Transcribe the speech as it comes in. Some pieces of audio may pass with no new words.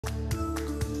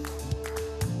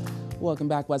Welcome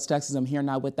back, West Texas. I'm here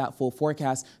now with that full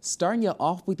forecast. Starting you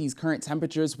off with these current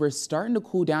temperatures, we're starting to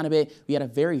cool down a bit. We had a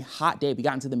very hot day. We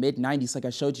got into the mid-90s like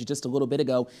I showed you just a little bit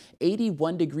ago.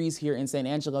 81 degrees here in San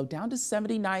Angelo, down to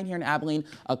 79 here in Abilene.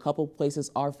 A couple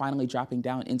places are finally dropping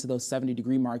down into those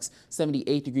 70-degree marks.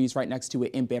 78 degrees right next to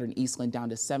it in Baird and Eastland, down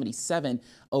to 77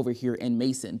 over here in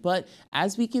Mason. But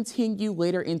as we continue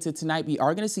later into tonight, we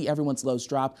are going to see everyone's lows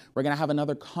drop. We're going to have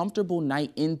another comfortable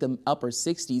night in the upper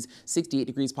 60s, 68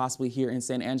 degrees possibly here in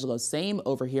San Angelo. Same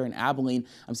over here in Abilene.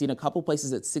 I'm seeing a couple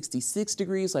places at 66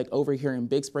 degrees, like over here in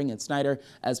Big Spring and Snyder,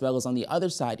 as well as on the other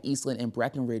side, Eastland and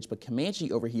Breckenridge. But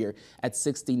Comanche over here at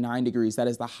 69 degrees. That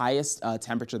is the highest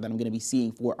temperature that I'm going to be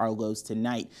seeing for our lows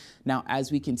tonight. Now, as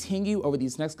we continue over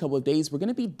these next couple of days, we're going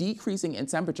to be decreasing in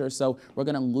temperature. So we're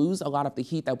going to lose a lot of the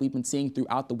heat that we've been seeing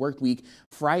throughout the work week.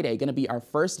 Friday going to be our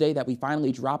first day that we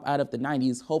finally drop out of the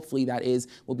 90s. Hopefully that is,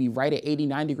 we'll be right at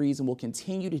 89 degrees and we'll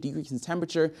continue to decrease in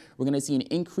temperature. We're going to see an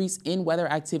increase in weather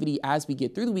activity as we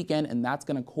get through the weekend, and that's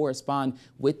going to correspond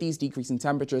with these decreasing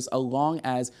temperatures along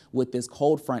as with this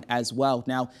cold front as well.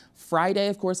 Now, Friday,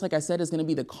 of course, like I said, is going to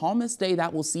be the calmest day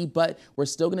that we'll see, but we're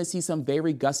still going to see some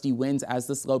very gusty winds as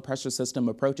this low pressure system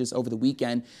approaches over the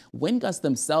weekend. Wind gusts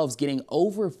themselves getting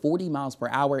over 40 miles per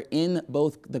hour in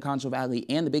both the Concho Valley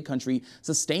and the Big Country.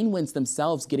 Sustained winds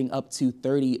themselves getting up to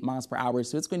 30 miles per hour.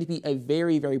 So it's going to be a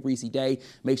very, very breezy day.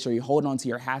 Make sure you hold on to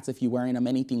your hats if you're wearing them,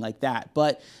 anything like that.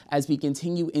 But as we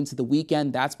continue into the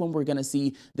weekend, that's when we're going to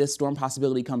see this storm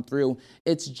possibility come through.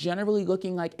 It's generally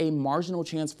looking like a marginal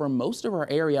chance for most of our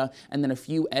area, and then a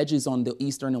few edges on the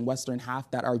eastern and western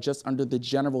half that are just under the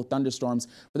general thunderstorms.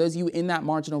 For those of you in that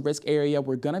marginal risk area,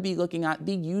 we're going to be looking at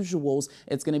the usuals.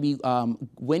 It's going to be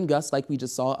wind gusts like we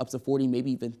just saw, up to 40,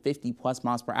 maybe even 50 plus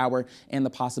miles per hour, and the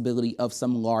possibility of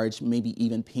some large, maybe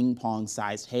even ping pong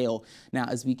sized hail. Now,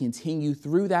 as we continue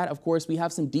through that, of course, we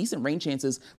have some decent rain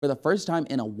chances for the first time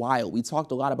in a while. We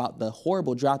talked a lot about the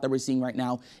horrible drought that we're seeing right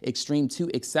now, extreme to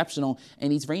exceptional,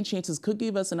 and these rain chances could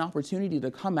give us an opportunity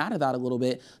to come out of that a little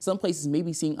bit. Some places may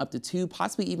be seeing up to 2,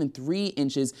 possibly even 3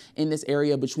 inches in this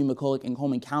area between McCulloch and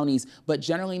Coleman counties, but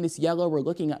generally in this yellow, we're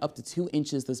looking at up to 2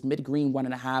 inches, this mid-green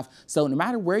 1.5. So no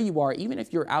matter where you are, even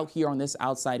if you're out here on this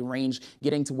outside range,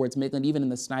 getting towards Midland, even in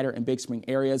the Snyder and Big Spring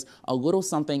areas, a little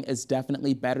something is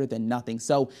definitely better than nothing.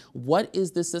 So what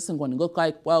is this system going to look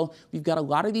like? Well, we've got a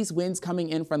lot of these winds coming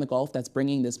in from the Gulf that's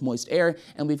bringing this moist air,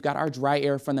 and we've got our dry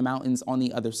air from the mountains on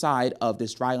the other side of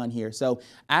this dry line here. So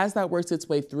as that works its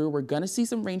way through, we're going to see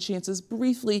some rain chances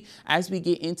briefly as we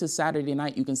get into Saturday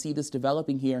night. You can see this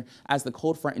developing here as the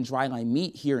cold front and dry line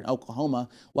meet here in Oklahoma.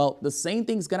 Well, the same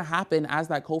thing's going to happen as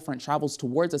that cold front travels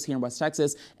towards us here in West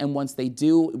Texas, and once they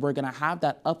do, we're going to have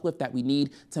that uplift that we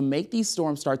need to make these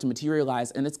storms start to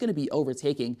materialize, and it's going to be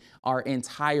overtaking our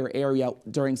entire area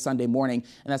during Sunday morning,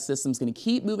 and that system's going to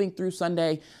keep moving through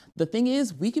Sunday. The thing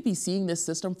is, we could be seeing this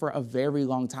system for a very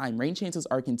long time. Rain chances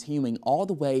are continuing all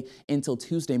the way until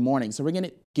Tuesday morning. So we're going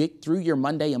to get through your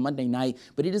Monday and Monday night,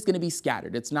 but it is going to be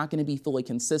scattered. It's not going to be fully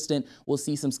consistent. We'll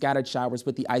see some scattered showers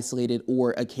with the isolated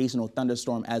or occasional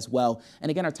thunderstorm as well.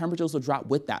 And again, our temperatures will drop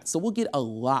with that. So we'll get a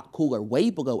lot cooler, way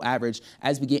below average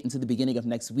as we get into the beginning of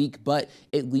next week. But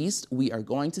at least we are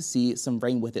going to see some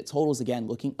rain with it. Totals, again,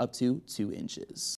 looking up to 2 inches.